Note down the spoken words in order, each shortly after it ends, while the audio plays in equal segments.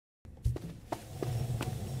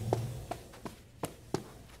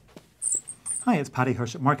Hi, it's Paddy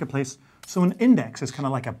Hirsch at Marketplace. So an index is kind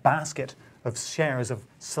of like a basket of shares of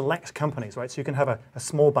select companies, right? So you can have a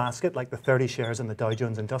small basket like the 30 shares in the Dow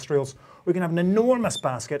Jones Industrials, or you can have an enormous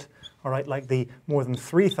basket, all right, like the more than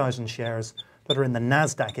 3,000 shares that are in the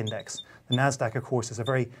NASDAQ index. The NASDAQ, of course, is a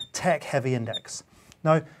very tech-heavy index.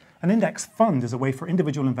 Now, an index fund is a way for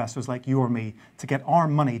individual investors like you or me to get our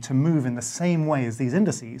money to move in the same way as these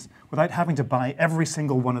indices without having to buy every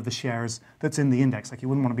single one of the shares that's in the index. Like you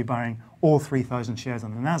wouldn't want to be buying all 3,000 shares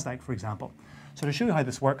on the NASDAQ, for example. So to show you how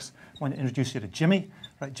this works, I want to introduce you to Jimmy.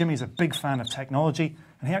 Right, Jimmy's a big fan of technology,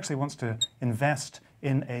 and he actually wants to invest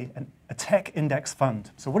in a tech index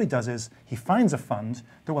fund. So what he does is he finds a fund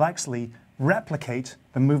that will actually replicate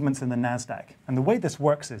the movements in the NASDAQ. And the way this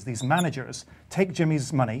works is these managers take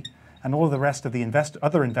Jimmy's money and all the rest of the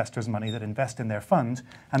other investors' money that invest in their fund,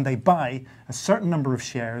 and they buy a certain number of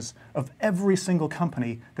shares of every single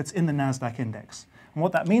company that's in the NASDAQ index. And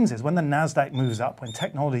what that means is when the NASDAQ moves up, when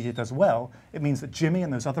technology does well, it means that Jimmy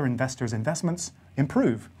and those other investors' investments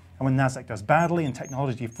improve. And when NASDAQ does badly and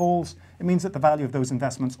technology falls, it means that the value of those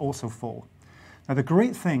investments also fall. Now, the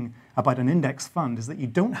great thing about an index fund is that you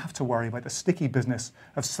don't have to worry about the sticky business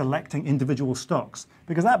of selecting individual stocks,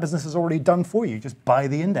 because that business is already done for you. Just buy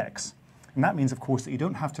the index. And that means, of course, that you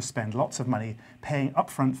don't have to spend lots of money paying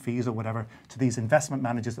upfront fees or whatever to these investment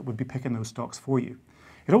managers that would be picking those stocks for you.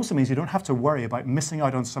 It also means you don't have to worry about missing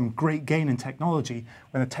out on some great gain in technology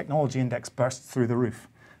when the technology index bursts through the roof.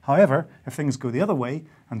 However, if things go the other way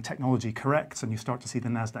and technology corrects and you start to see the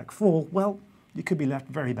NASDAQ fall, well, you could be left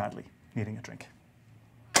very badly needing a drink.